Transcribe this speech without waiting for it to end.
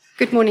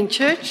Good morning,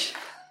 church.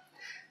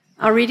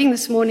 Our reading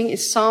this morning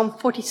is Psalm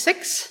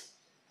 46.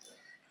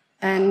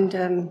 And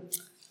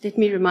let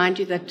me remind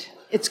you that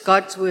it's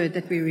God's word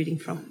that we're reading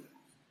from.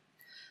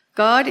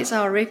 God is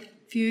our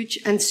refuge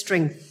and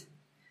strength,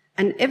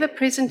 an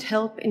ever-present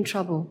help in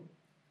trouble.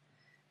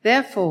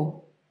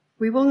 Therefore,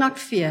 we will not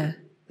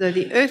fear, though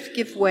the earth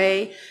give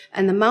way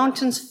and the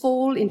mountains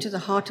fall into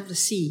the heart of the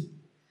sea,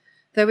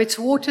 though its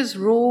waters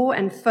roar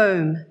and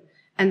foam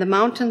and the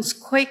mountains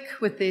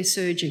quake with their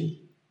surging.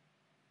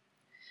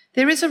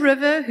 There is a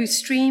river whose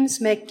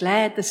streams make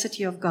glad the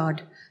city of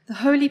God, the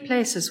holy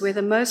places where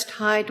the Most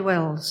High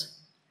dwells.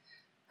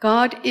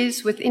 God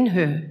is within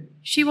her.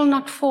 She will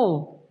not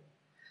fall.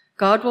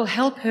 God will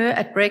help her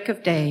at break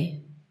of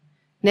day.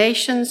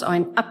 Nations are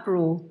in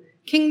uproar.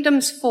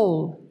 Kingdoms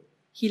fall.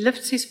 He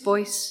lifts his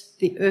voice.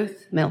 The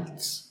earth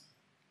melts.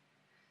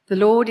 The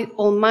Lord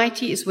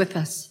Almighty is with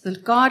us. The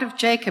God of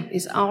Jacob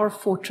is our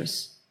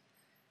fortress.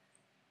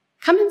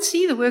 Come and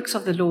see the works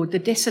of the Lord, the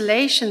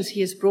desolations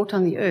he has brought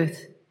on the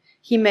earth.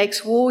 He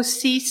makes wars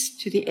cease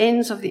to the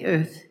ends of the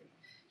earth.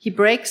 He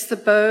breaks the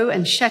bow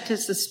and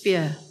shatters the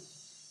spear.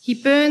 He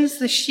burns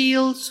the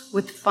shields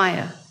with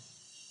fire.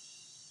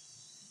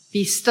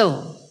 Be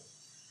still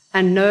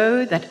and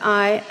know that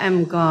I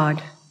am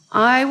God.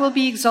 I will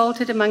be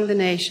exalted among the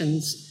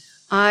nations.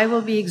 I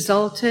will be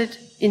exalted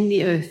in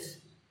the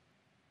earth.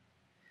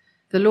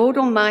 The Lord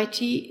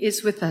Almighty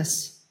is with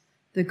us.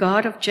 The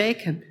God of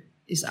Jacob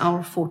is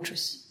our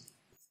fortress.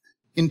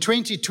 In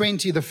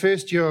 2020, the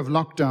first year of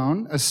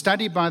lockdown, a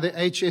study by the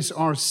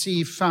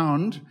HSRC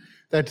found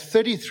that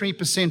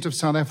 33% of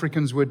South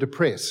Africans were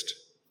depressed.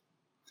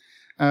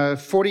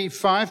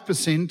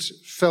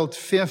 45% felt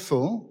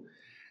fearful,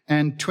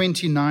 and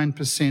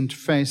 29%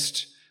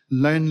 faced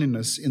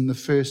loneliness in the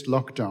first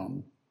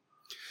lockdown.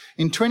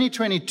 In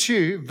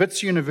 2022,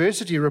 Wits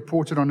University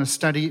reported on a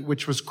study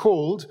which was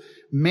called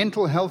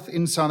 "Mental Health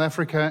in South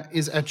Africa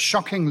is at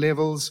Shocking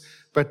Levels,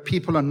 but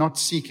People are Not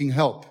Seeking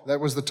Help." That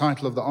was the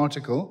title of the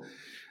article.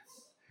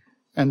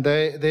 And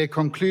their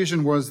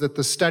conclusion was that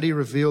the study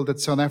revealed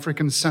that South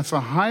Africans suffer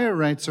higher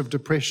rates of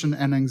depression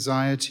and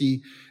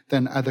anxiety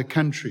than other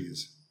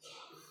countries.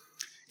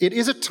 It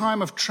is a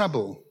time of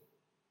trouble.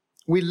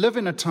 We live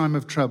in a time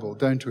of trouble,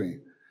 don't we?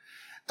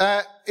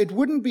 It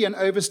wouldn't be an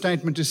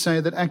overstatement to say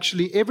that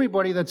actually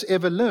everybody that's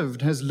ever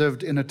lived has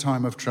lived in a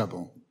time of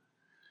trouble.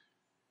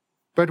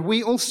 But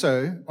we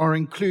also are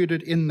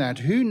included in that.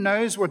 Who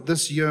knows what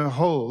this year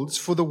holds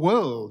for the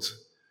world?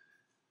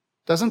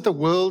 Doesn't the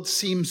world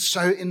seem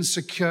so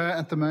insecure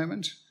at the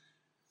moment?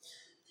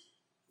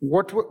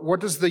 What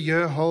does the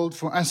year hold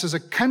for us as a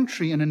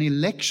country in an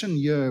election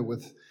year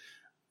with,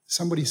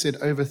 somebody said,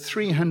 over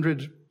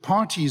 300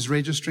 parties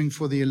registering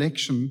for the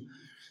election?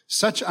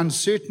 Such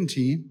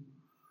uncertainty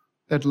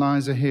that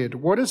lies ahead.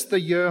 What does the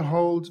year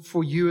hold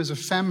for you as a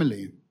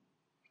family?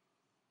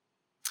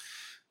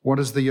 What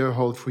does the year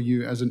hold for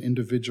you as an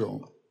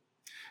individual?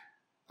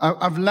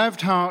 I've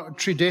loved how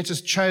Trudette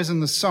has chosen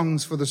the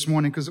songs for this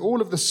morning, because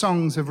all of the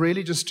songs have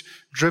really just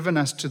driven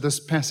us to this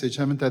passage,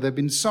 haven't they? They've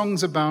been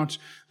songs about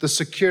the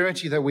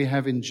security that we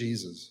have in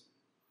Jesus.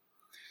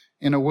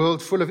 In a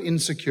world full of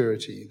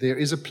insecurity, there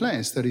is a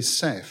place that is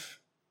safe.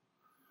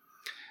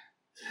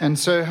 And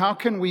so how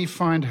can we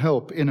find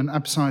help in an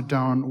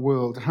upside-down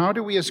world? How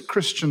do we as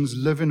Christians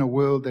live in a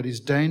world that is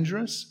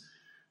dangerous,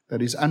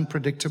 that is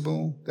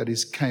unpredictable, that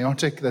is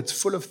chaotic, that's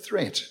full of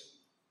threat?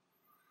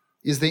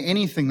 Is there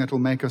anything that will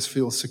make us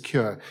feel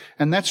secure?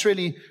 And that's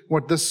really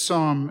what this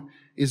psalm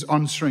is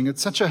answering.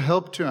 It's such a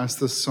help to us,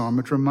 this psalm.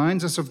 It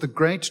reminds us of the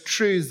great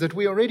truths that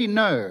we already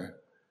know,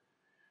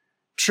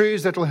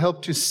 truths that will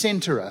help to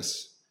center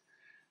us,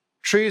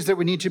 truths that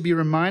we need to be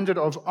reminded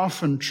of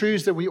often,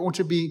 truths that we ought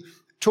to be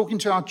talking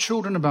to our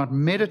children about,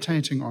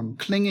 meditating on,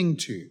 clinging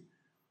to.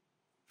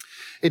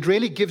 It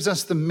really gives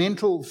us the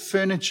mental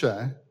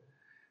furniture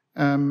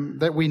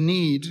that we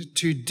need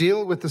to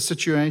deal with the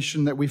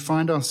situation that we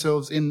find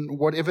ourselves in,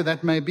 whatever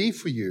that may be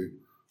for you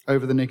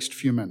over the next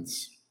few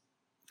months.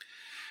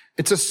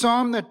 It's a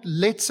psalm that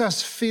lets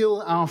us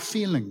feel our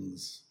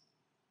feelings.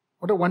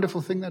 What a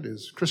wonderful thing that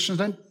is. Christians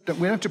we don't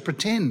have to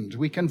pretend.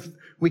 We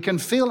can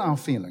feel our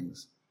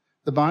feelings.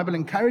 The Bible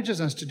encourages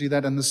us to do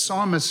that, and the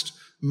psalmist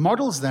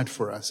models that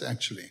for us,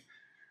 actually.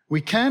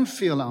 We can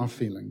feel our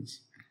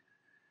feelings,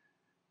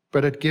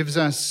 but it gives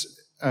us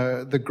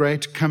the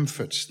great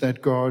comfort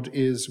that God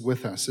is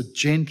with us. It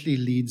gently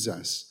leads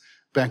us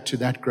back to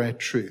that great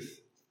truth.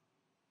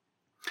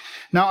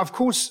 Now, of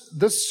course,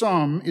 this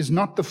psalm is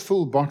not the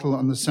full bottle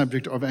on the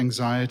subject of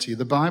anxiety.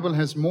 The Bible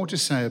has more to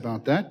say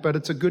about that, but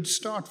it's a good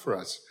start for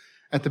us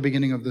at the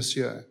beginning of this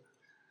year.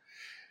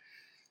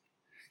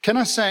 Can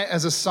I say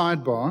as a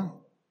sidebar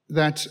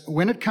that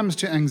when it comes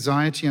to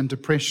anxiety and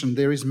depression,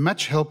 there is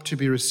much help to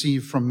be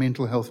received from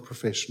mental health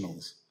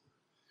professionals,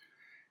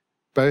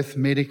 both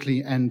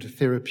medically and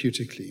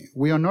therapeutically.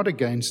 We are not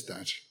against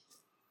that.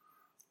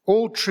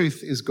 All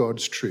truth is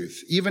God's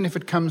truth, even if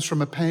it comes from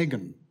a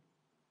pagan.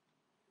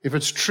 If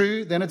it's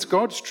true, then it's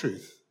God's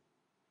truth.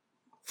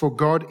 For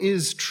God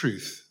is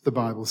truth, the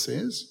Bible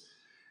says.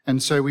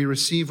 And so we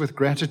receive with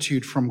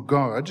gratitude from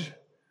God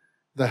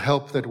the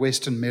help that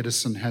Western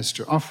medicine has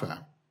to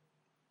offer.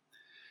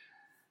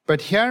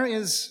 But here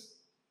is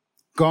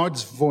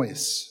God's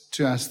voice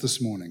to us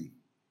this morning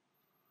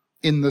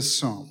in this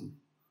psalm,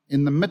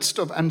 in the midst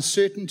of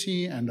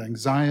uncertainty and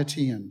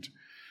anxiety and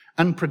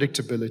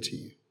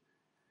unpredictability.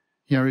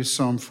 Here is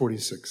Psalm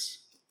 46.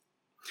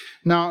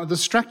 Now, the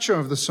structure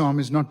of the psalm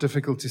is not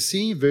difficult to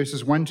see.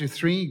 Verses 1 to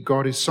 3,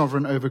 God is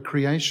sovereign over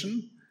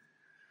creation.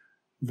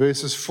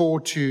 Verses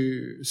 4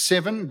 to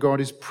 7,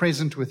 God is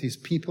present with his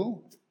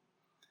people.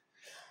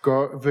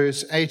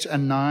 Verse 8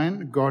 and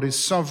 9, God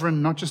is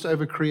sovereign not just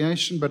over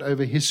creation, but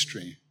over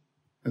history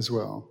as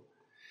well.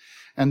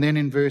 And then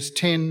in verse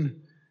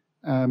 10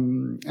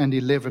 and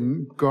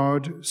 11,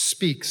 God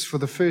speaks for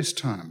the first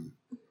time.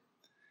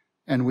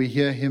 And we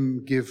hear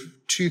him give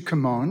 2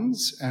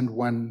 commands and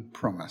 1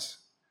 promise.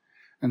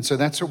 And so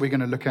that's what we're going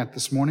to look at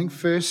this morning.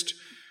 First,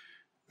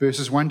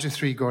 verses 1 to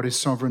 3, God is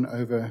sovereign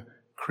over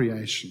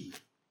creation.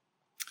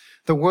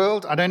 The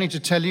world, I don't need to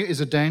tell you,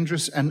 is a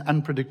dangerous and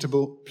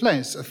unpredictable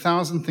place.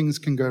 1,000 things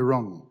can go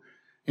wrong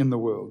in the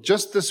world.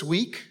 Just this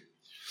week,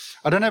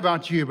 I don't know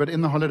about you, but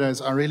in the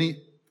holidays, I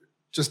really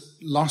just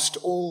lost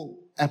all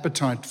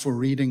appetite for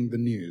reading the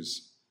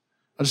news.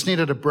 I just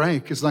needed a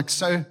break. It's like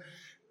so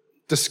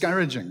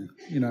discouraging,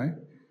 you know.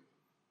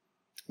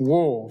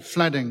 War,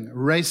 flooding,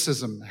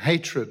 racism,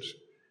 hatred.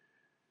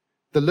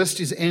 The list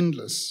is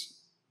endless.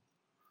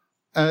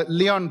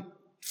 Leon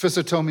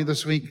Visser told me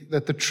this week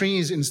that the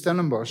trees in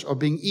Stellenbosch are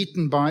being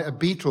eaten by a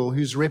beetle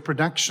whose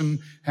reproduction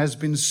has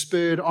been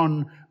spurred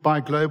on by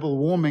global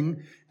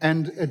warming.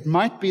 And it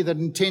might be that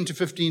in 10 to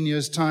 15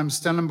 years' time,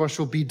 Stellenbosch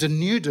will be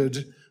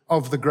denuded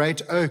of the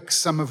great oaks,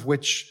 some of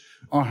which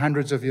are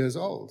hundreds of years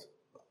old.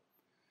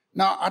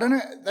 Now, I don't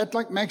know,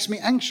 that makes me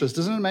anxious.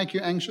 Doesn't it make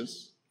you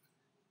anxious?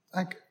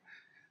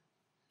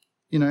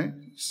 You know,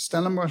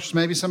 Stellenbosch,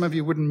 maybe some of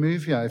you wouldn't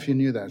move here if you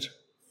knew that.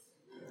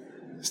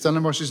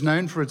 Stellenbosch is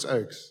known for its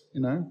oaks,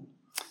 you know,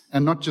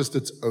 and not just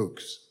its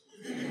oaks.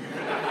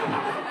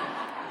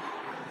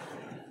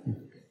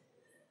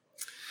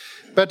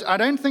 But I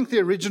don't think the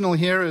original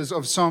hearers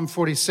of Psalm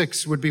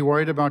 46 would be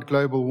worried about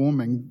global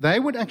warming. They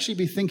would actually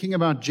be thinking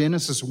about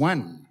Genesis 1.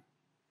 Do you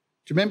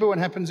remember what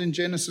happens in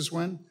Genesis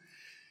 1?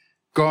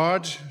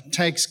 God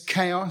takes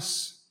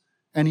chaos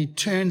and he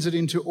turns it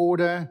into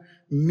order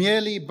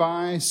merely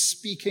by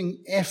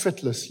speaking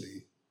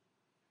effortlessly.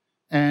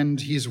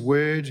 And his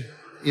word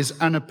is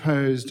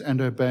unopposed and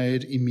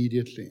obeyed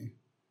immediately.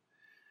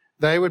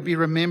 They would be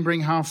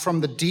remembering how from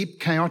the deep,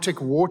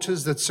 chaotic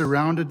waters that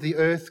surrounded the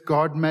earth,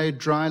 God made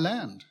dry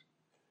land.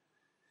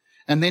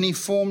 And then he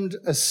formed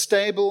a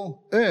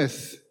stable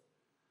earth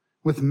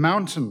with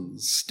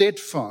mountains,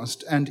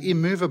 steadfast and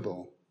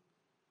immovable,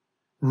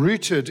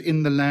 rooted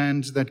in the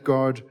land that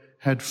God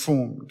had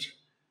formed.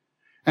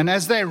 And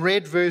as they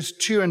read verse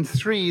 2 and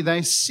 3,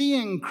 they're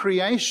seeing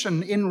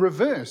creation in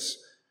reverse.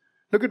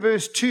 Look at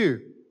verse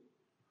 2.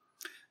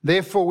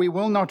 Therefore we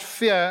will not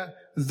fear,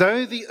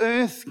 though the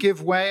earth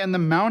give way and the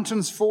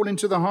mountains fall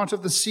into the heart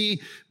of the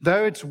sea,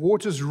 though its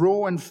waters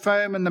roar and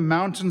foam and the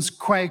mountains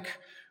quake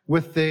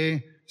with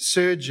their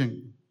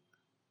surging.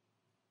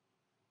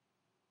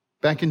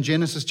 Back in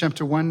Genesis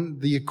chapter 1,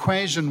 the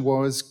equation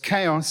was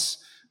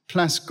chaos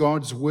plus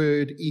God's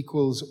word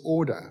equals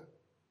order.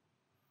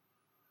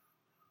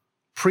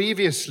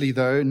 Previously,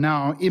 though,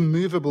 now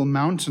immovable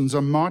mountains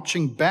are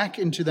marching back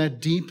into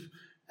that deep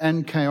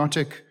and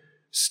chaotic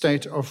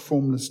state of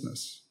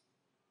formlessness.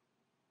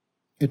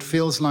 It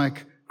feels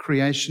like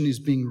creation is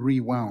being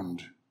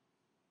rewound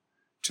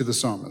to the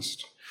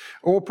psalmist.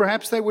 Or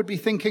perhaps they would be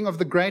thinking of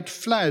the great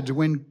flood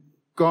when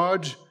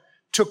God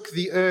took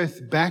the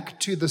earth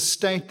back to the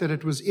state that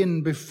it was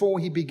in before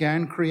he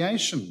began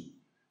creation,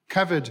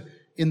 covered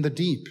in the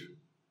deep,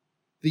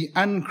 the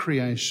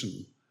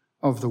uncreation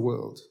of the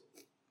world.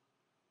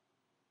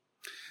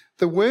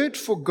 The word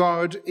for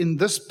God in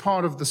this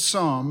part of the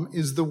psalm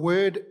is the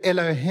word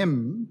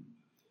Elohim.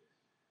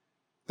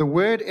 The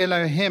word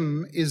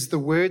Elohim is the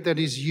word that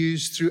is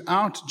used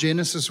throughout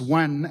Genesis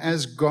 1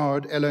 as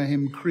God,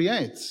 Elohim,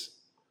 creates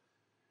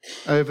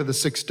over the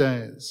 6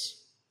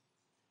 days.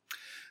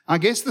 I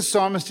guess the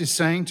psalmist is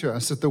saying to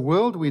us that the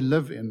world we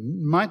live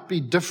in might be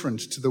different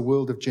to the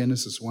world of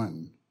Genesis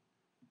 1,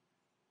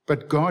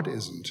 but God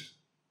isn't.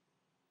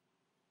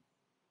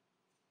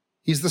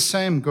 He's the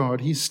same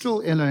God. He's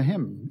still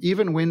Elohim,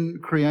 even when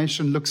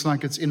creation looks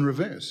like it's in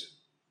reverse.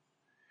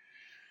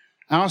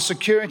 Our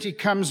security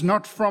comes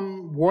not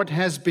from what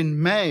has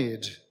been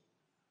made.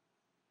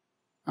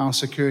 Our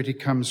security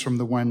comes from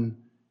the one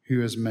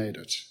who has made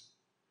it.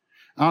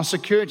 Our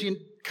security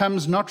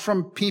comes not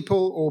from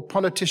people or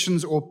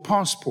politicians or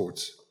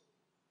passports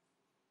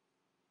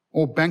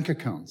or bank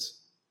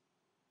accounts.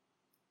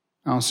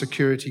 Our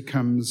security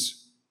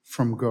comes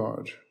from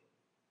God.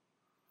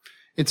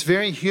 It's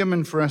very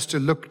human for us to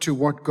look to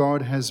what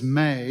God has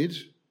made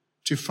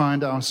to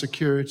find our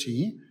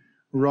security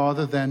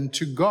rather than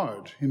to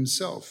God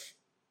himself.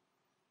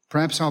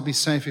 Perhaps I'll be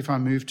safe if I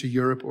move to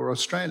Europe or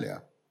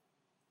Australia.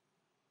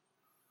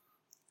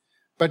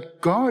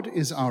 But God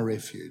is our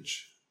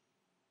refuge,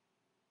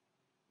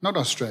 not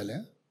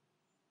Australia.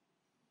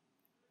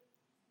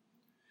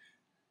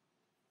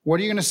 What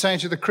are you going to say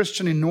to the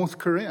Christian in North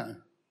Korea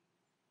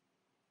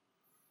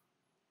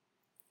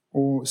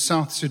or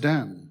South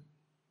Sudan?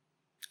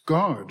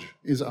 God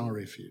is our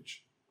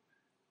refuge,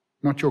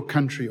 not your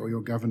country or your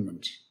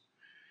government.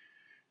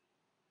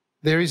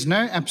 There is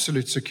no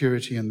absolute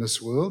security in this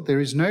world.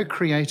 There is no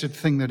created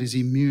thing that is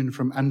immune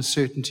from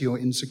uncertainty or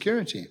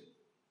insecurity.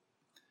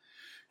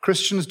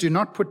 Christians do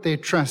not put their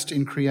trust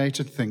in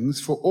created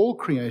things, for all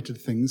created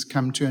things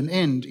come to an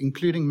end,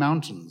 including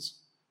mountains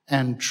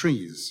and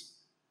trees,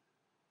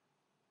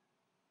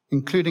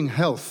 including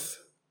health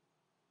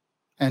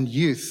and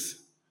youth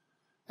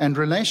and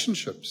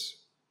relationships.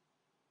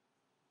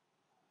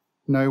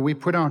 No, we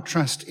put our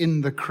trust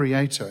in the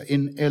Creator,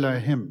 in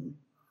Elohim,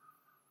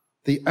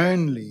 the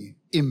only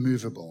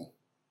immovable.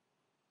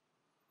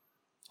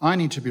 I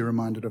need to be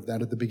reminded of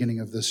that at the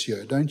beginning of this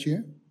year, don't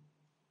you?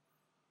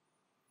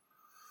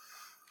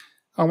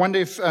 I wonder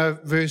if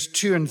verse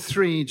 2 and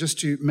 3, just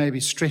to maybe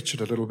stretch it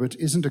a little bit,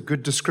 isn't a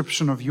good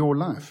description of your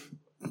life.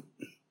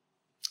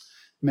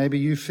 Maybe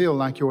you feel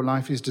like your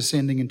life is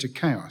descending into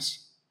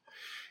chaos.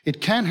 It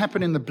can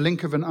happen in the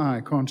blink of an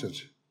eye, can't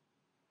it?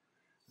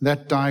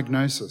 That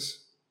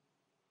diagnosis,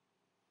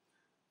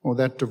 or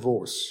that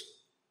divorce,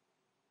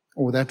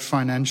 or that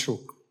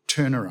financial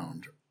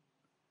turnaround,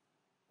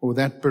 or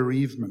that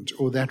bereavement,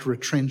 or that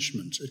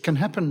retrenchment. It can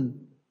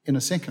happen in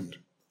a second.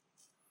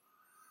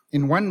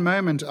 In one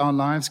moment, our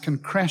lives can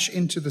crash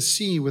into the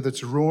sea with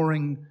its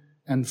roaring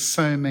and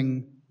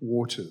foaming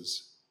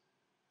waters.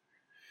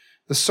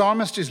 The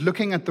psalmist is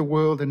looking at the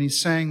world and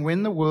he's saying,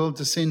 when the world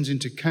descends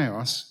into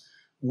chaos,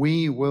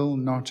 we will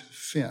not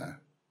fear.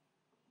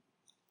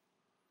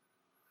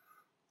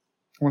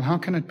 Well, how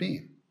can it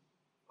be?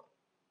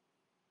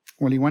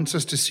 Well, he wants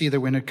us to see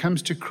that when it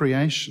comes to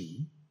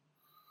creation,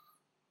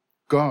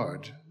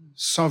 God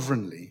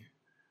sovereignly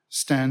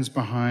stands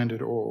behind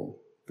it all.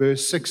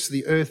 Verse 6,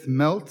 the earth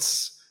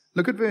melts.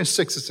 Look at verse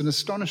 6, it's an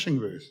astonishing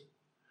verse.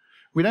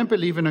 We don't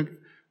believe in a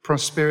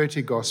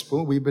prosperity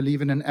gospel, we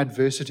believe in an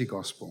adversity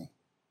gospel.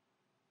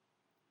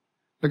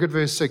 Look at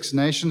verse 6,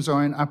 nations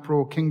are in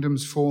uproar,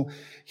 kingdoms fall.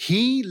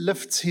 He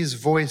lifts his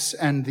voice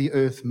and the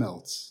earth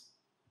melts.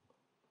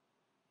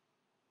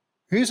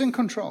 Who's in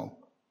control?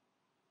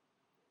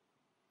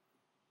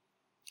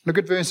 Look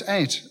at verse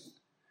 8.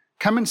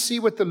 Come and see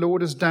what the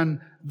Lord has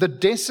done, the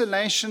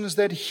desolations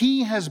that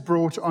he has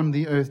brought on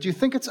the earth. Do you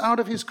think it's out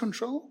of his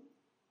control?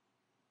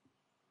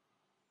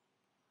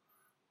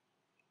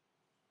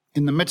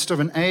 In the midst of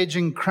an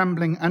aging,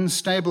 crumbling,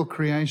 unstable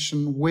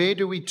creation, where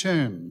do we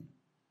turn?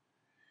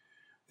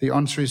 The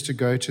answer is to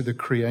go to the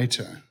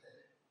Creator,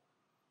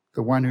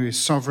 the one who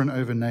is sovereign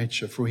over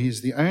nature, for he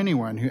is the only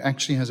one who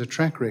actually has a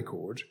track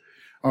record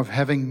of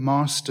having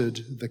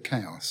mastered the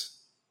chaos.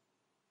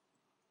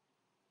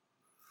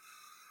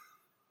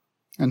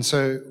 And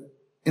so,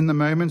 in the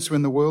moments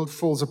when the world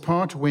falls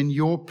apart, when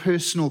your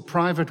personal,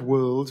 private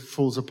world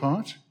falls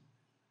apart,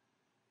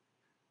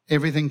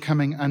 everything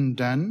coming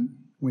undone,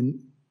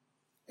 when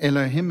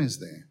Elohim is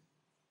there,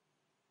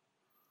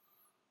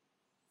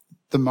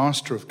 the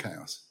master of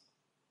chaos.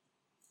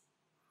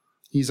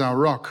 He's our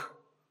rock.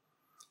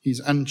 He's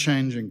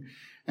unchanging.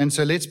 And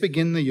so let's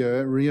begin the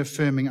year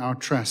reaffirming our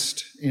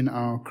trust in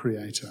our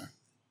Creator.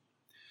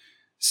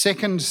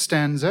 Second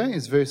stanza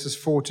is verses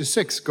 4 to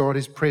 6. God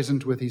is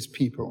present with his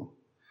people.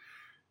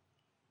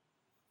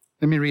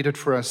 Let me read it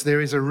for us. There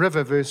is a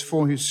river, verse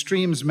 4, whose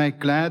streams make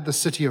glad the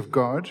city of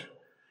God,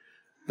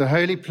 the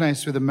holy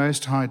place where the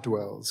Most High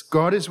dwells.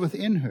 God is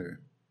within her.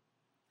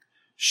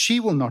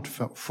 She will not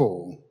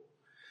fall.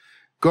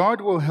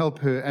 God will help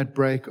her at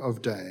break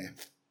of day.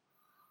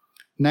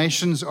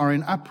 Nations are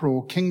in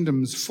uproar,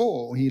 kingdoms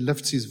fall. He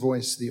lifts his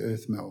voice, the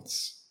earth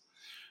melts.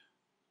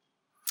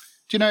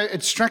 Do you know,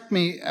 it struck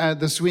me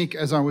this week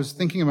as I was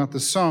thinking about the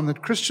psalm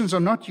that Christians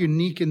are not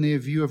unique in their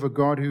view of a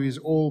God who is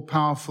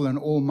all-powerful and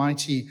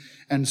almighty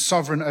and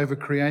sovereign over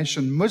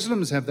creation.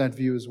 Muslims have that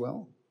view as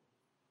well.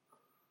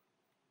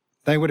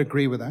 They would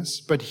agree with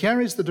us. But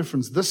here is the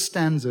difference. This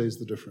stanza is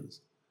the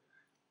difference.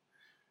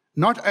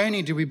 Not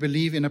only do we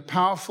believe in a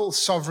powerful,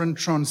 sovereign,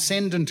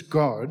 transcendent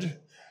God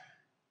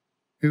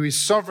who is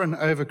sovereign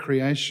over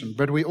creation,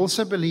 but we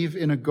also believe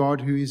in a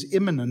God who is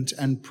immanent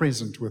and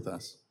present with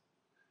us.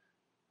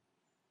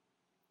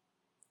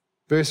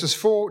 Verses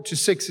 4 to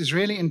 6 is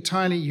really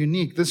entirely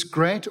unique. This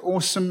great,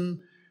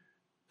 awesome,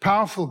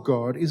 powerful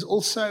God is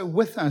also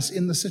with us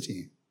in the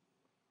city.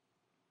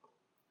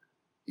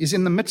 He's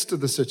in the midst of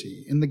the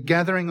city, in the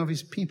gathering of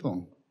his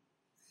people.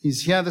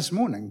 He's here this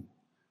morning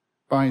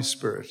by his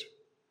Spirit.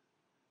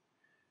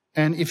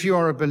 And if you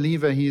are a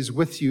believer, he is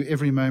with you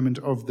every moment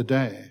of the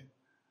day.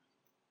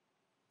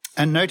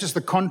 And notice the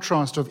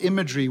contrast of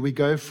imagery. We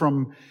go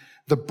from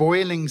the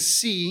boiling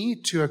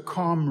sea to a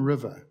calm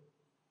river.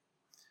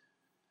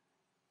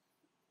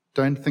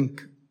 Don't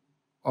think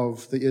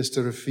of the Eerste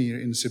Rivier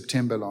in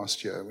September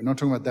last year. We're not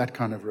talking about that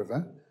kind of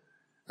river.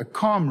 A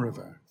calm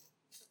river.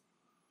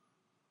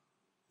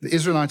 The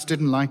Israelites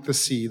didn't like the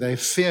sea. They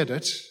feared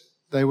it.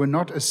 They were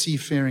not a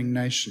seafaring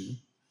nation.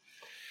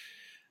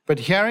 But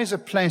here is a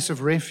place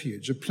of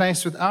refuge, a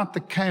place without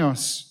the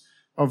chaos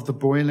of the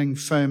boiling,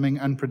 foaming,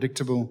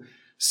 unpredictable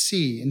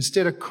sea.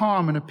 Instead, a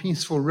calm and a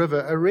peaceful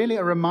river, really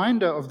a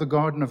reminder of the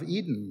Garden of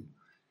Eden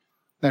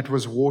that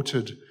was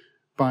watered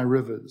by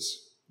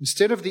rivers.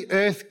 Instead of the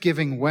earth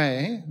giving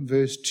way,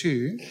 verse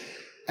 2,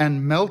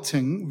 and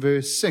melting,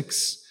 verse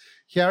 6,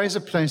 here is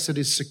a place that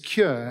is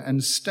secure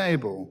and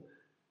stable.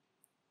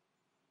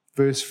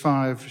 Verse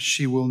 5,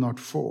 she will not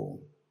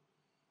fall.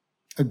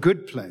 A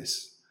good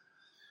place,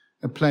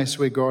 a place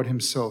where God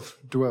himself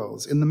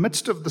dwells. In the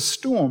midst of the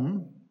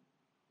storm,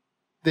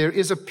 there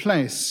is a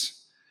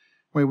place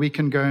where we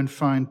can go and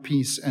find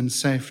peace and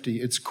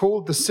safety. It's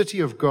called the city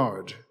of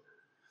God,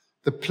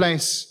 the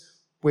place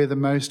where the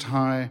Most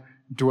High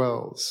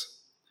dwells.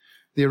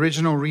 The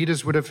original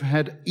readers would have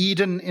had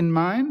Eden in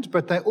mind,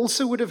 but they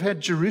also would have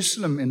had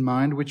Jerusalem in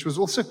mind, which was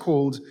also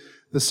called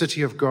the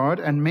city of God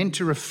and meant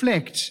to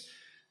reflect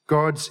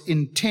God's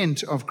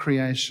intent of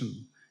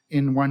creation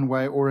in one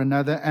way or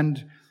another.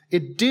 And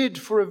it did,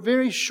 for a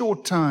very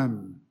short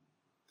time,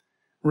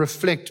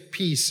 reflect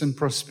peace and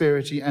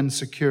prosperity and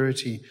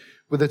security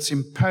with its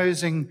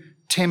imposing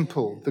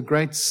temple, the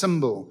great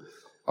symbol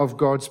of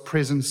God's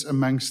presence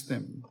amongst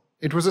them.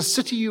 It was a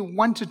city you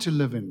wanted to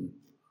live in.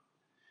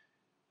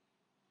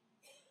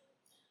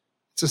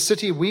 It's a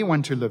city we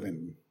want to live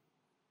in.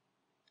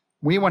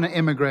 We want to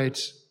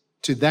emigrate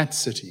to that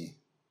city.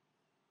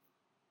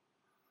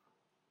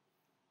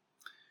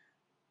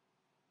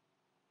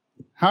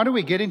 How do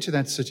we get into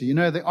that city? You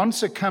know, the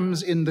answer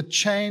comes in the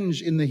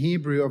change in the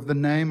Hebrew of the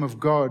name of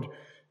God.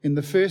 In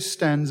the first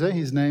stanza,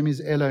 his name is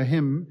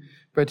Elohim.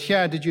 But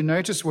here, did you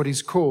notice what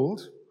he's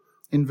called?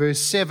 In verse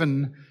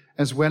 7,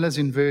 as well as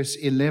in verse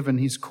 11,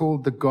 he's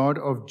called the God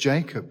of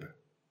Jacob.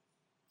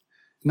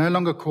 No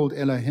longer called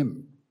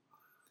Elohim.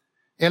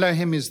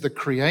 Elohim is the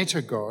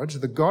creator God.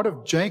 The God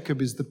of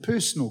Jacob is the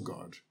personal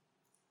God.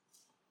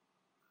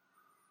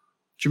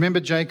 Do you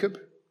remember Jacob,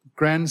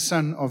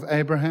 grandson of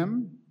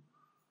Abraham?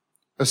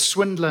 A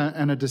swindler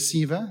and a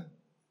deceiver,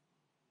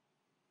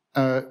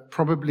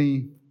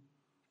 probably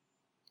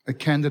a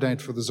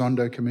candidate for the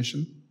Zondo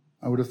Commission,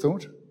 I would have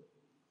thought.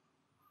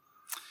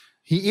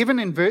 He even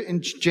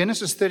in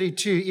Genesis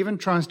 32 even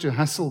tries to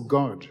hustle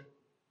God.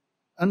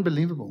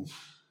 Unbelievable.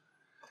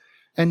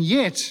 And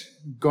yet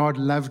God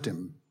loved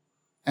him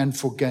and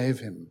forgave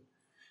him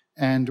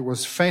and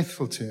was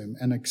faithful to him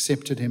and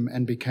accepted him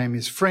and became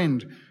his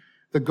friend.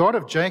 The God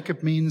of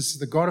Jacob means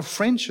the God of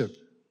friendship.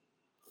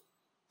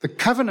 The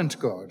covenant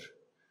God,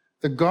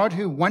 the God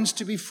who wants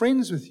to be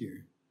friends with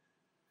you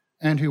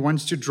and who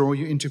wants to draw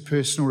you into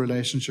personal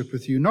relationship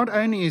with you. Not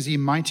only is he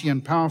mighty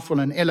and powerful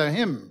and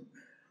Elohim,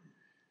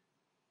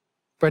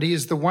 but he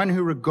is the one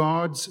who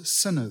regards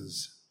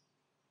sinners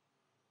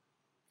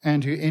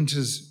and who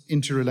enters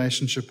into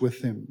relationship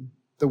with them.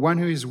 The one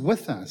who is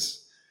with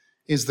us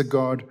is the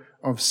God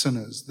of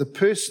sinners. The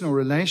personal,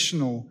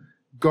 relational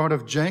God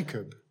of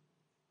Jacob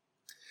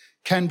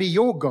can be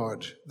your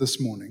God this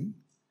morning,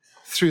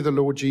 through the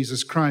Lord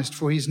Jesus Christ,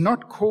 for he's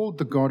not called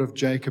the God of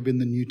Jacob in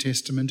the New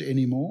Testament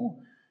anymore.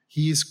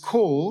 He is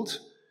called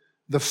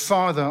the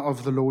Father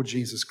of the Lord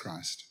Jesus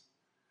Christ.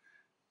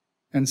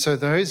 And so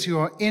those who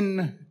are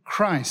in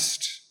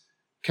Christ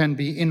can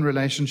be in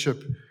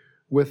relationship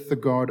with the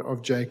God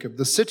of Jacob.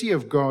 The city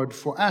of God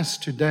for us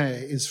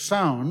today is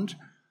found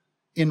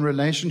in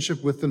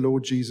relationship with the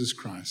Lord Jesus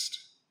Christ.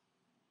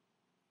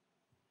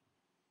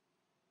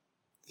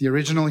 The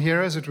original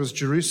hearers, it was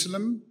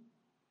Jerusalem.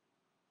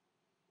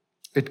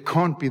 It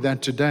can't be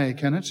that today,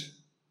 can it?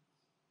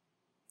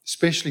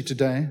 Especially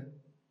today.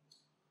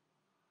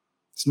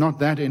 It's not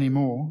that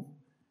anymore.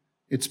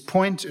 It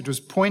was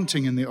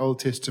pointing in the Old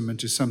Testament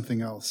to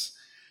something else.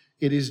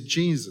 It is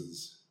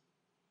Jesus.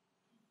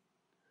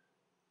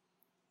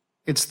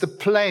 It's the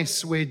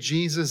place where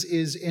Jesus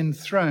is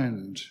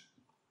enthroned.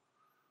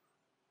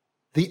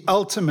 The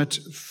ultimate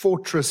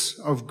fortress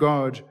of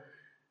God,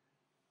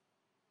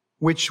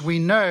 which we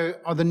know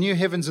are the new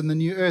heavens and the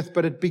new earth,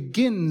 but it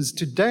begins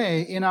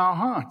today in our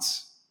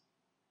hearts.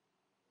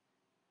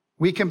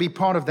 We can be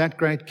part of that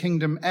great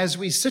kingdom as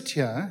we sit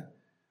here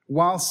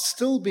while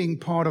still being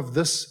part of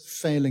this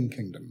failing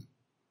kingdom,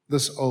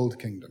 this old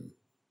kingdom.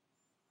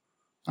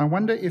 I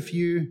wonder if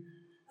you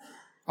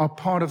are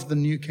part of the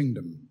new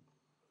kingdom,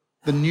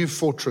 the new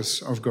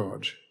fortress of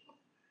God.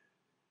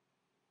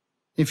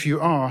 If you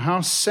are,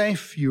 how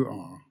safe you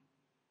are.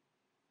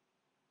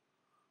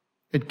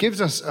 It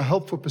gives us a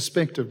helpful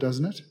perspective,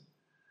 doesn't it,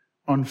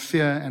 on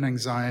fear and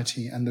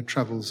anxiety and the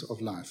troubles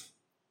of life.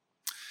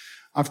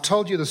 I've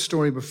told you the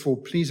story before.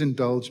 Please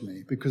indulge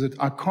me, because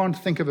I can't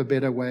think of a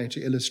better way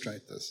to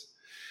illustrate this.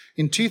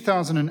 In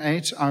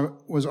 2008, I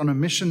was on a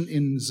mission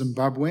in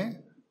Zimbabwe.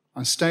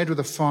 I stayed with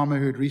a farmer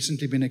who had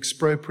recently been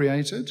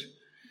expropriated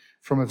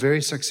from a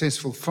very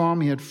successful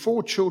farm. He had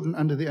 4 children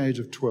under the age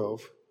of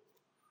 12.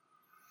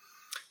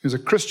 He was a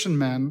Christian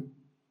man.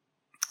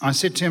 I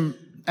said to him,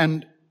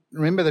 and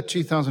remember that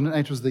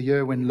 2008 was the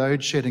year when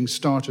load shedding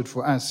started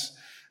for us.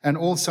 and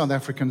all South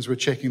Africans were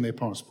checking their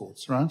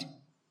passports, right?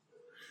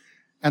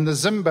 And the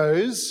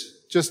Zimbos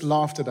just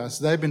laughed at us.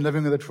 They've been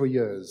living with it for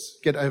years.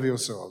 Get over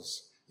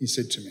yourselves, he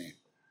said to me.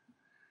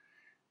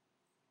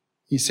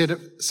 He said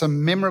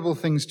some memorable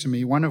things to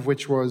me, one of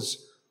which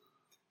was,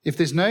 if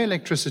there's no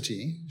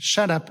electricity,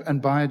 shut up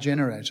and buy a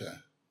generator.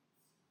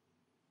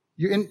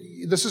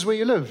 This is where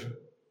you live.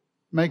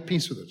 Make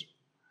peace with it.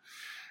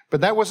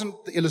 But that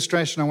wasn't the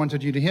illustration I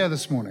wanted you to hear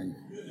this morning.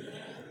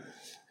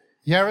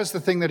 Here is the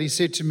thing that he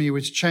said to me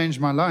which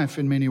changed my life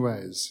in many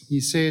ways.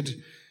 He said,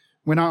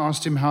 when I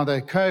asked him how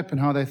they cope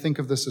and how they think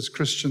of this as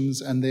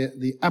Christians and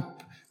the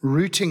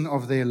uprooting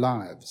of their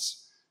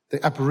lives,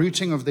 the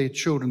uprooting of their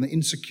children, the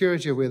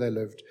insecurity of where they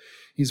lived,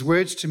 his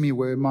words to me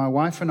were, my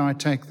wife and I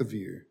take the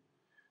view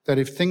that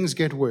if things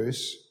get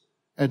worse,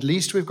 at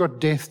least we've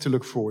got death to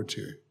look forward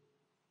to.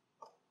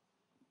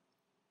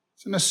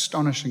 It's an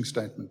astonishing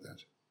statement,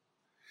 that.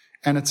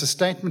 And it's a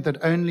statement that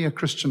only a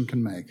Christian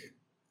can make.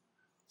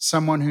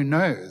 Someone who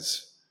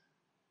knows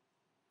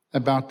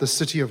about the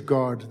city of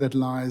God that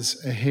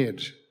lies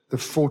ahead, the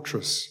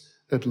fortress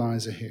that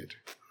lies ahead.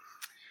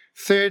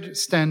 Third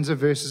stanza,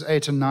 verses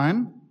 8 and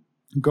 9.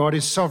 God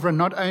is sovereign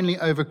not only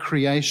over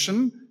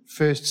creation,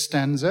 first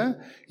stanza.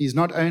 He's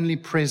not only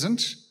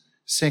present,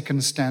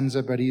 second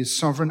stanza, but he is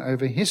sovereign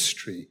over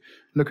history.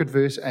 Look at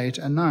verse 8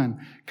 and 9.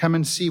 Come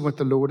and see what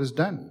the Lord has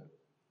done.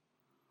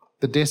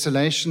 The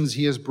desolations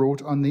he has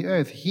brought on the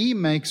earth. He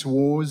makes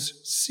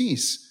wars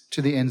cease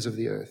to the ends of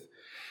the earth.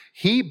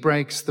 He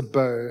breaks the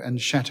bow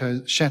and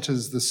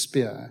shatters the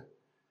spear.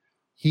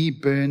 He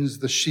burns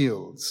the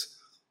shields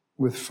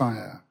with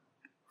fire.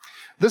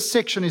 This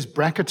section is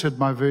bracketed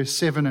by verse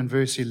 7 and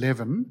verse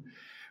 11,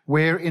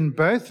 where in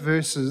both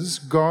verses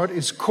God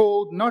is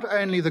called not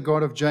only the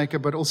God of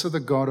Jacob, but also the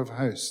God of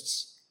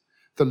hosts,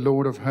 the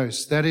Lord of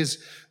hosts. That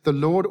is the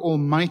Lord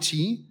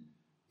Almighty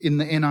in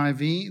the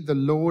NIV, the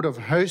Lord of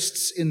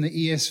hosts in the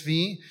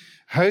ESV.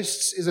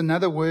 Hosts is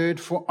another word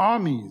for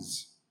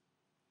armies.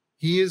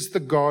 He is the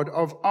God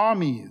of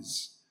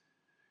armies.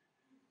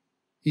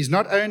 He's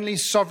not only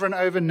sovereign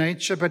over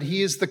nature, but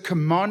he is the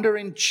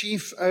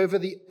commander-in-chief over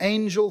the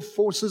angel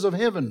forces of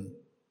heaven.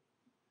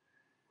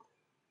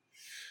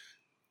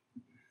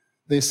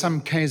 There's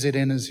some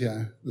KZNers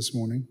here this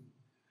morning,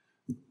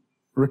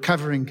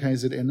 recovering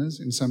KZNers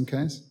in some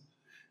case.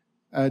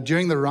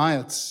 During the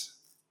riots,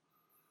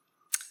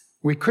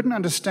 we couldn't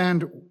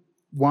understand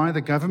why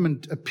the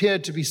government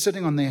appeared to be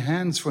sitting on their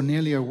hands for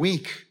nearly a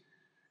week.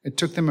 It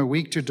took them a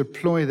week to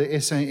deploy the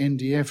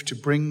SANDF to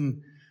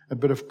bring a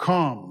bit of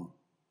calm.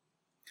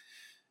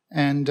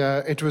 And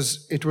it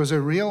was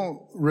a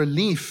real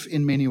relief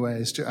in many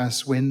ways to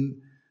us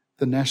when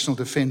the National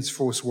Defence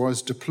Force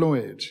was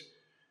deployed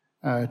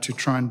to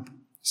try and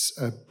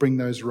bring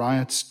those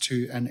riots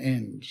to an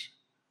end.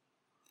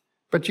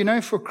 But you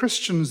know, for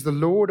Christians, the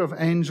Lord of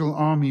angel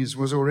armies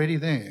was already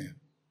there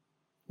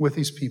with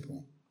his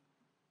people.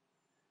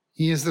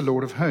 He is the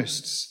Lord of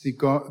hosts, the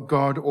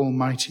God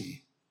Almighty.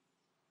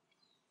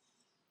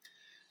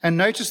 And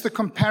notice the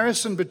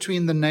comparison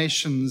between the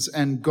nations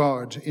and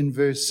God in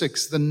verse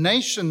 6. The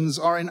nations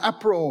are in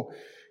uproar.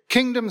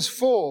 Kingdoms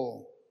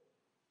fall.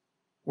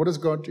 What does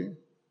God do?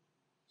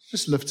 He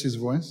just lifts his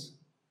voice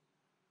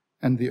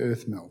and the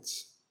earth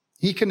melts.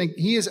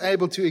 He is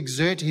able to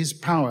exert his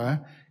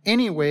power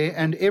anywhere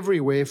and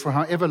everywhere for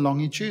however long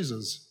he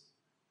chooses.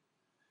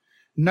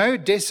 No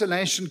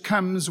desolation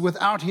comes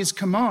without his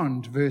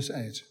command, verse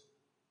 8.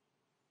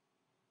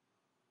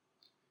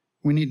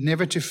 We need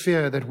never to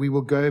fear that we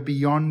will go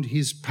beyond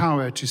his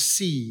power to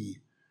see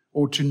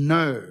or to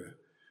know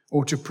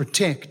or to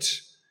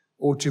protect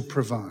or to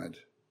provide.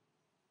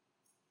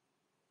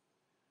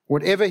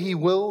 Whatever he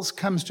wills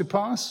comes to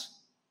pass,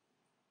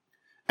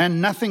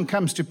 and nothing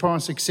comes to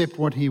pass except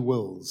what he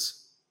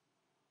wills.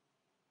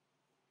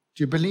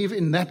 Do you believe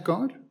in that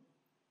God?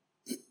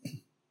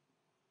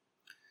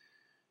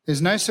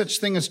 There's no such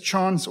thing as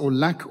chance or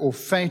luck or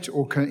fate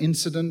or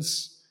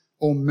coincidence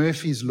or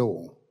Murphy's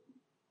Law.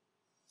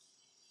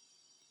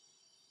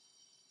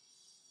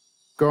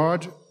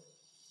 God,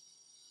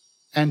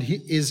 and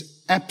he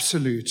is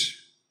absolute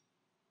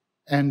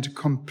and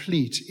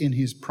complete in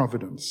his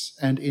providence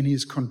and in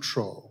his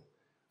control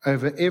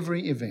over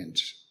every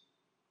event.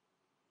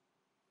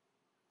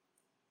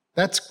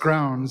 That's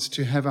grounds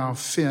to have our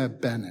fear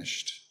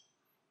banished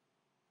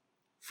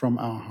from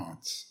our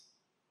hearts.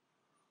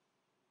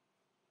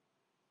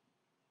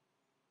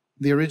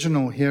 The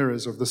original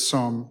hearers of the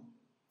psalm,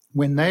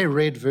 when they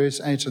read verse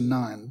 8 and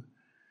 9,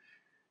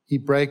 he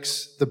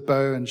breaks the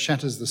bow and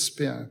shatters the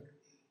spear.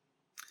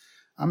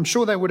 I'm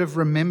sure they would have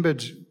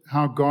remembered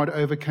how God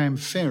overcame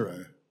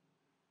Pharaoh.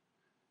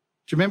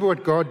 Do you remember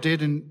what God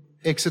did in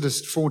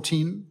Exodus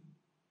 14?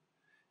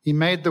 He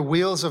made the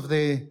wheels of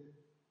their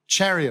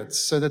chariots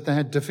so that they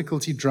had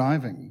difficulty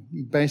driving.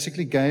 He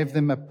basically gave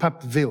them a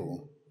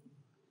pupville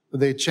for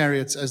their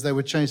chariots as they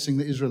were chasing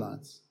the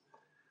Israelites.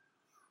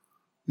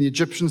 The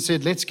Egyptians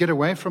said, let's get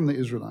away from the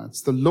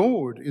Israelites. The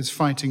Lord is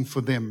fighting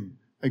for them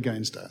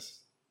against us.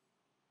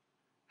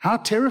 How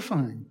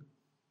terrifying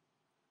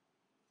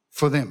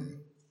for them.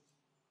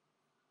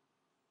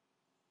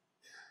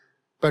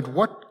 But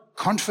what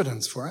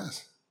confidence for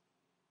us.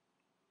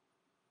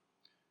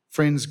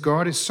 Friends,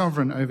 God is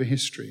sovereign over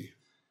history.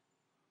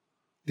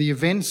 The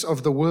events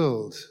of the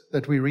world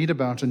that we read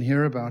about and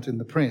hear about in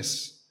the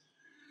press,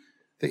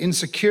 the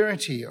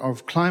insecurity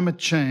of climate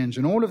change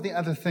and all of the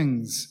other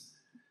things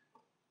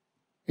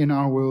in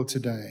our world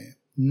today,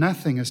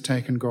 nothing has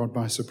taken God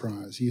by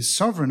surprise. He is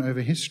sovereign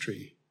over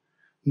history.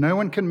 No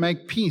one can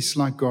make peace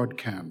like God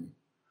can.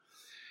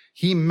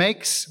 He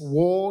makes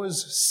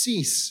wars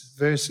cease,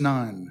 verse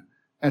 9,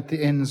 at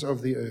the ends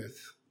of the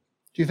earth.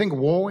 Do you think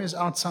war is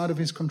outside of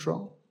his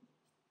control?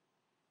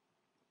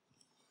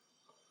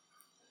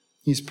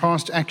 His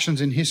past actions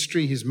in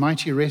history, his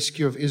mighty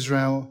rescue of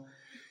Israel,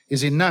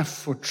 is enough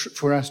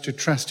for us to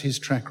trust his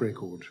track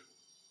record.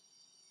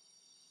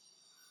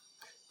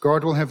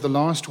 God will have the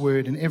last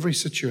word in every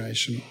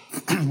situation.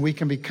 We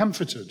can be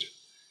comforted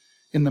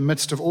in the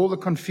midst of all the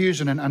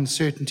confusion and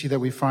uncertainty that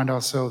we find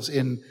ourselves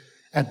in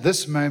at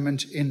this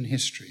moment in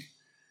history.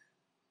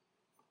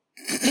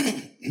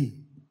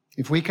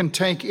 If we can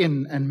take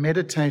in and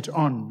meditate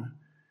on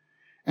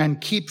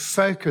and keep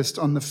focused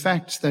on the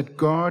fact that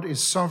God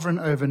is sovereign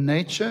over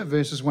nature,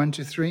 verses 1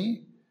 to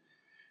 3,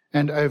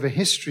 and over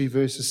history,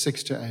 verses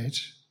 6 to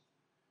 8,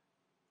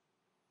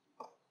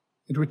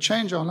 it would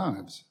change our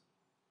lives.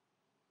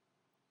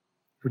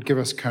 It would give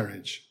us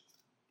courage.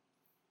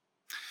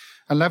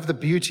 I love the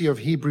beauty of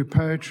Hebrew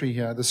poetry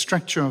here. The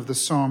structure of the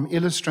psalm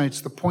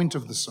illustrates the point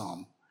of the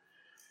psalm.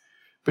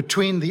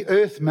 Between the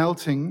earth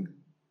melting,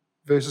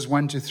 verses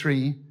 1 to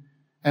 3,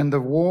 and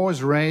the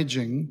wars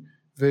raging,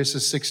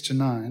 verses 6 to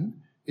 9,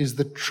 is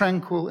the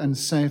tranquil and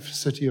safe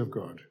city of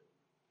God,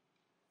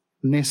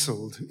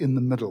 nestled in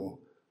the middle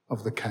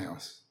of the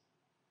chaos.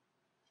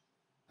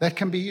 That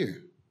can be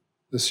you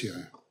this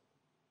year.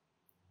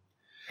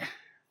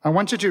 I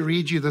wanted to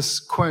read you this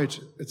quote.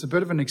 It's a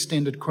bit of an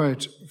extended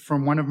quote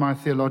from one of my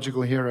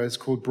theological heroes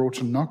called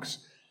Broughton Knox.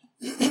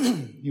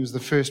 He was the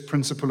first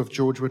principal of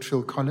George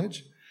Whitefield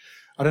College.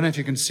 I don't know if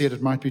you can see it.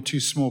 It might be too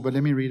small, but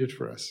let me read it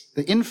for us.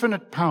 The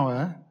infinite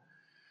power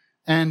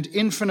and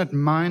infinite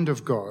mind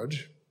of God,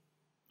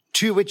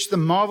 to which the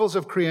marvels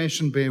of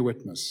creation bear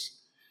witness,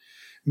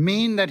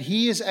 mean that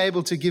he is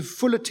able to give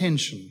full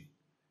attention,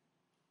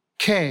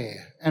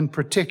 care, and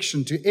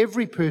protection to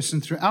every person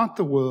throughout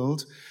the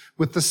world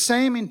with the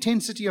same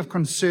intensity of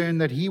concern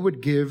that he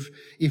would give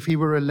if he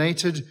were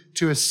related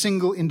to a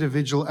single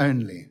individual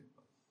only.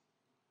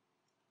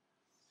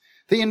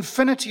 The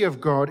infinity of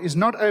God is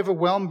not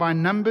overwhelmed by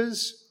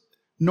numbers,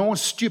 nor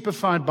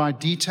stupefied by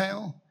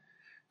detail.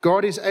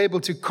 God is able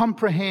to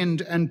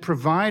comprehend and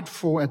provide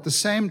for, at the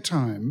same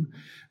time,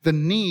 the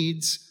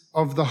needs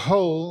of the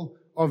whole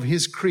of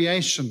his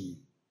creation.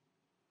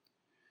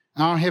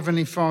 Our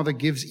Heavenly Father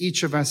gives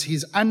each of us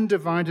his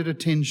undivided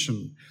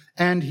attention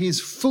and his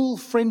full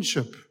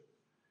friendship,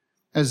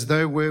 as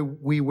though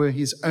we were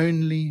his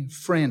only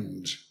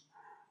friend.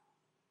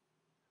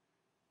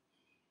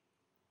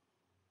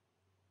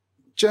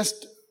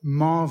 Just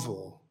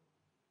marvel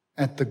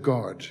at the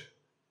God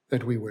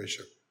that we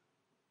worship.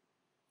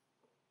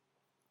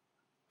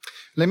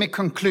 Let me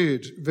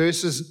conclude.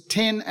 Verses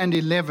 10 and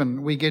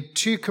 11, we get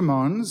 2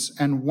 commands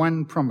and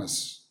 1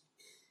 promise.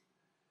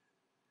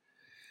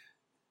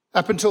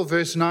 Up until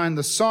verse 9,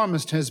 the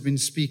psalmist has been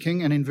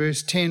speaking, and in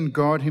verse 10,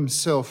 God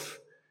himself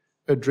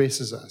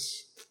addresses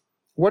us.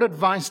 What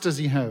advice does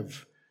he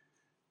have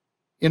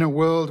in a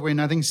world where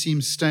nothing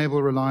seems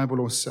stable, reliable,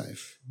 or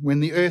safe?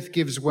 When the earth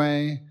gives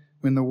way,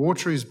 when the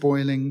water is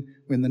boiling,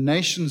 when the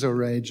nations are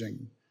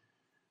raging,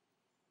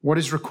 what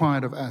is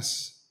required of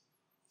us,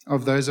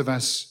 of those of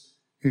us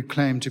who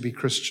claim to be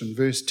Christian?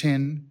 Verse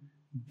 10,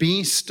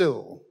 be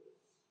still,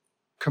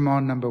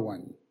 command number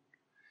 1,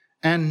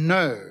 and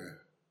know,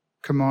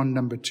 command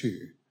number 2,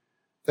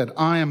 that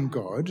I am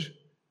God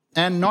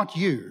and not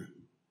you,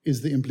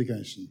 is the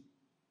implication.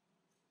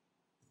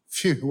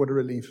 Phew, what a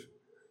relief.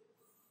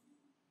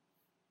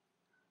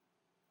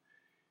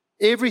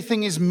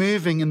 Everything is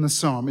moving in the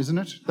psalm, isn't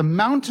it? The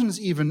mountains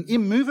even,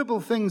 immovable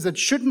things that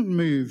shouldn't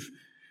move,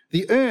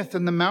 the earth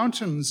and the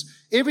mountains,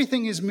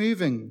 everything is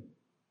moving.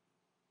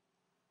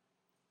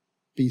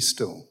 Be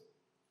still.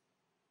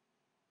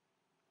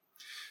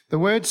 The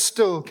word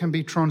still can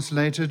be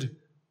translated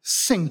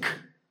sink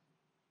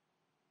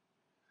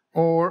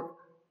or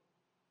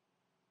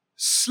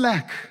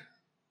slack,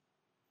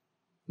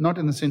 not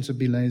in the sense of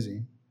be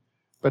lazy,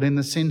 but in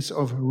the sense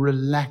of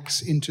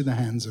relax into the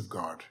hands of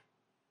God.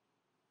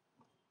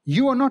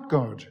 You are not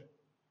God,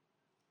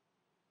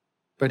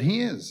 but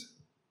he is.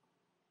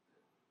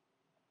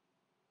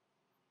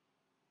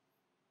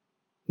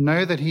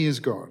 Know that he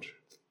is God.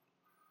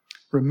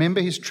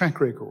 Remember his track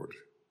record.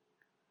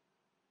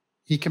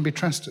 He can be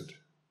trusted.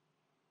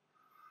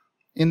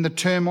 In the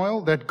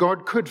turmoil that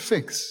God could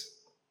fix,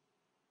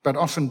 but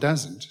often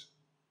doesn't,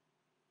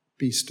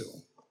 be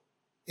still.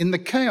 In the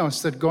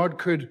chaos that God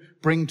could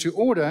bring to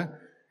order,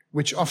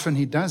 which often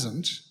he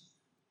doesn't,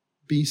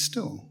 be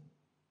still.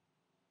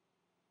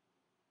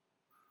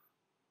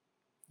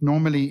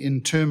 Normally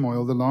in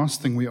turmoil, the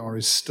last thing we are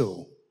is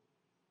still.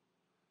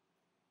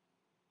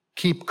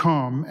 keep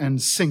calm and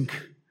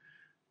sink.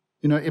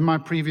 You know, in my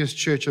previous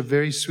church, a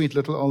very sweet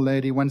little old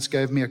lady once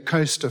gave me a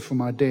coaster for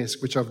my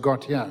desk, which I've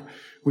got here,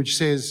 which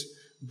says,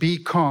 be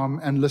calm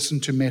and listen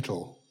to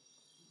metal.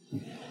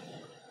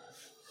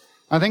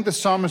 I think the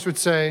psalmist would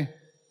say,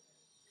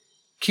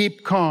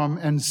 keep calm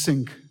and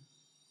sink.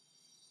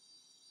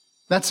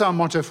 That's our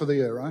motto for the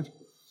year, right?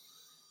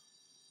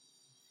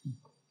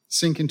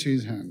 Sink into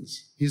his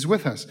hands. He's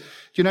with us.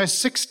 You know,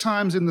 6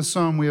 times in the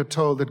psalm we are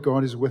told that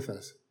God is with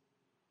us.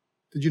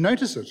 Did you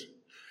notice it?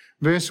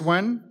 Verse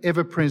 1,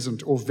 ever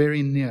present or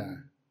very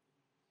near.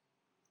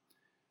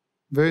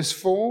 Verse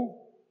 4,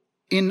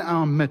 in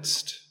our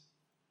midst.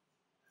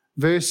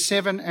 Verse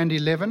 7 and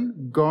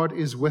 11, God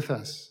is with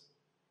us.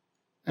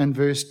 And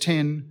verse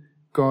 10,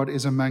 God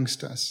is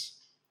amongst us.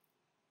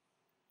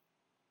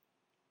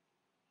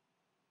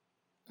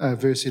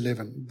 Verse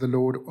 11, the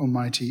Lord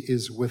Almighty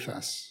is with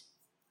us.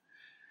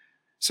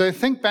 So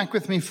think back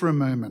with me for a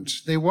moment.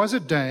 There was a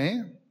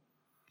day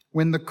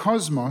when the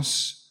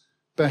cosmos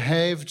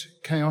behaved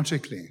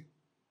chaotically.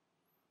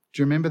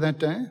 Do you remember that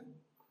day?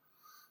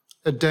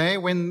 A day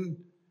when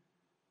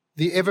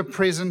the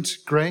ever-present,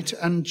 great,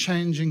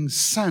 unchanging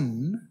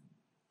sun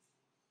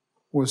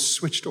was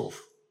switched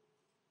off,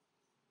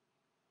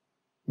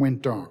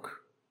 went dark.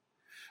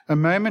 A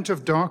moment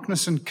of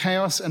darkness and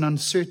chaos and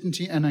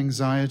uncertainty and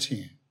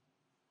anxiety.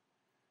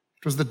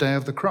 It was the day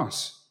of the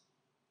cross.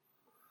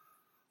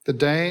 The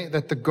day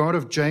that the God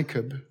of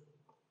Jacob,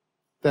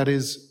 that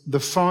is the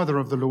Father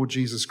of the Lord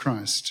Jesus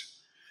Christ,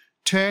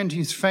 turned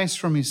his face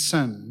from his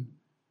Son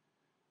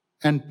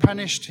and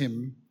punished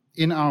him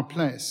in our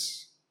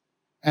place,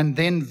 and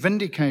then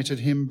vindicated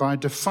him by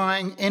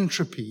defying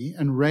entropy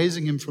and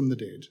raising him from the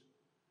dead.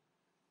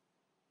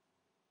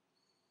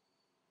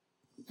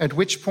 At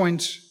which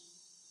point,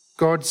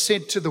 God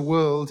said to the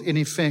world, in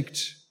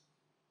effect,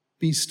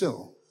 be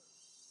still.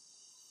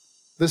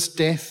 This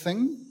death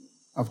thing,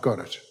 I've got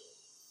it.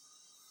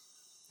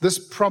 This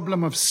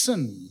problem of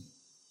sin,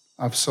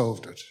 I've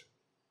solved it.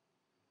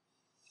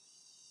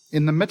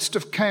 In the midst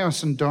of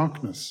chaos and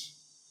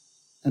darkness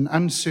and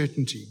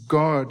uncertainty,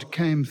 God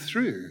came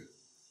through.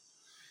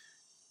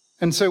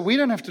 And so we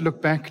don't have to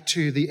look back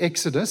to the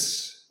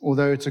Exodus,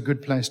 although it's a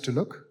good place to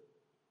look,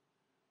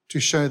 to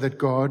show that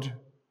God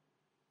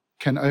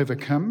can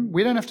overcome.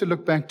 We don't have to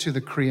look back to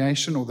the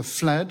creation or the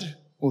flood,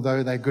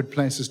 although they're good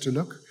places to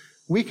look.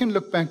 We can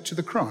look back to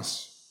the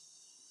cross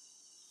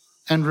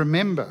and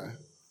remember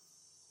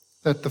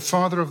that the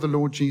Father of the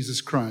Lord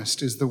Jesus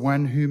Christ is the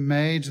one who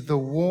made the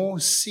war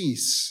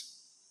cease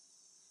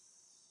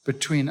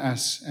between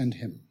us and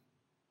him.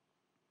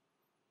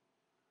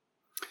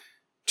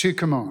 2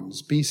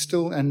 commands, be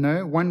still and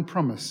know. 1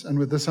 promise, and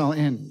with this I'll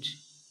end.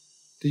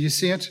 Do you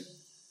see it?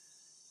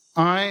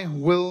 I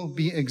will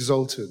be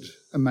exalted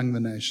among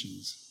the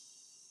nations.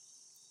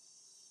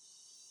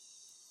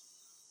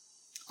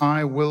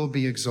 I will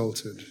be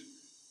exalted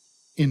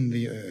in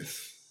the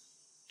earth.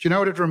 Do you know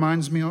what it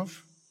reminds me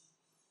of?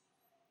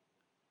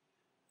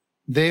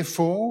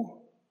 Therefore,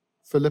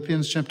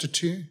 Philippians chapter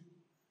 2,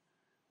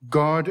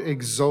 God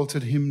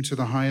exalted him to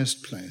the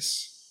highest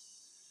place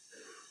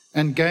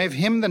and gave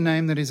him the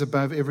name that is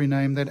above every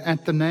name, that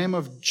at the name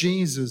of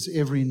Jesus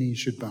every knee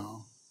should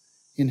bow,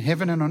 in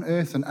heaven and on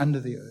earth and under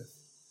the earth.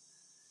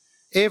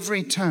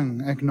 Every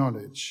tongue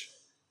acknowledge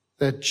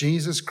that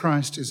Jesus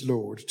Christ is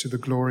Lord, to the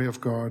glory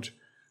of God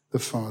the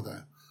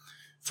Father.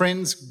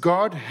 Friends,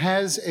 God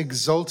has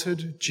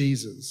exalted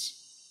Jesus.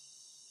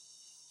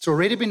 It's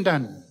already been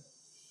done.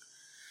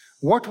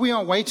 What we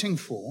are waiting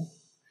for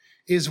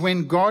is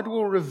when God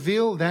will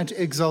reveal that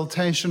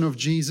exaltation of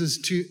Jesus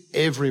to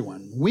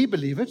everyone. We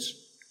believe it.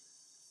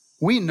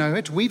 We know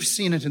it. We've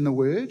seen it in the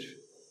Word.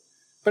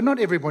 But not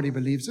everybody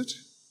believes it.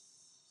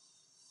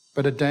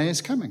 But a day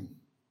is coming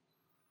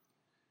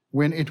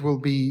when it will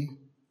be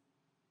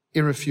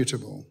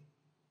irrefutable.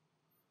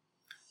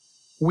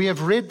 We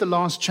have read the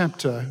last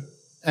chapter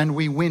and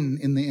we win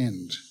in the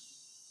end.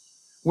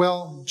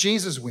 Well,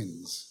 Jesus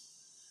wins.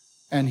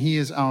 And he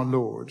is our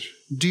Lord.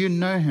 Do you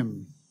know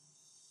him?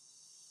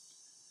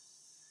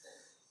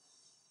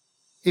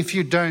 If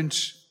you don't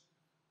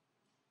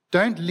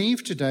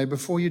leave today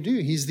before you do.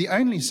 He's the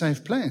only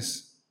safe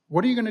place.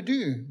 What are you going to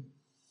do?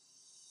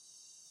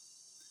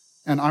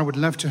 And I would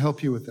love to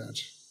help you with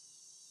that.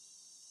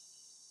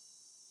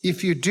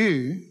 If you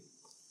do,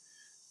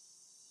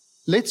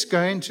 let's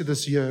go into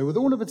this year with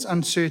all of its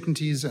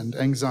uncertainties and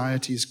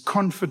anxieties,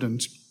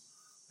 confident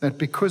that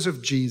because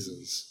of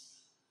Jesus,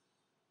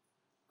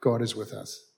 God is with us.